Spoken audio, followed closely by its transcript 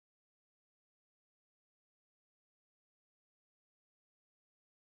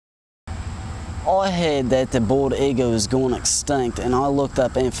I heard that the bald eagle is going extinct, and I looked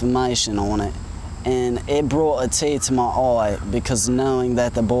up information on it, and it brought a tear to my eye, because knowing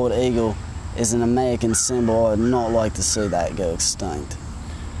that the bald eagle is an American symbol, I'd not like to see that go extinct.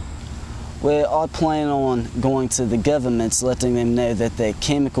 Well, I plan on going to the governments, letting them know that the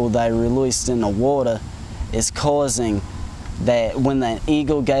chemical they released in the water is causing that when the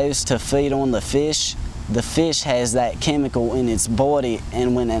eagle goes to feed on the fish has that chemical in its body,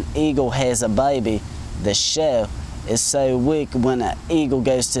 and when an eagle has a baby, the shell is so weak when an eagle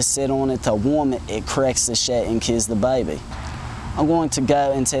goes to sit on it to warm it, it cracks the shell and kills the baby. I'm going to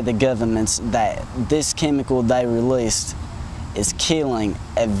go and tell the governments that this chemical they released is killing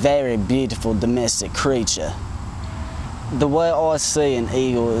a very beautiful domestic creature. The way I see an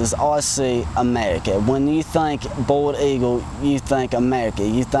eagle is I see America. When you think bald eagle, you think America,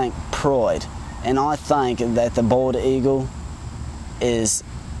 you think pride. And I think that the bald eagle is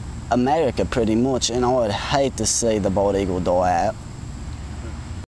America pretty much, and I would hate to see the bald eagle die out.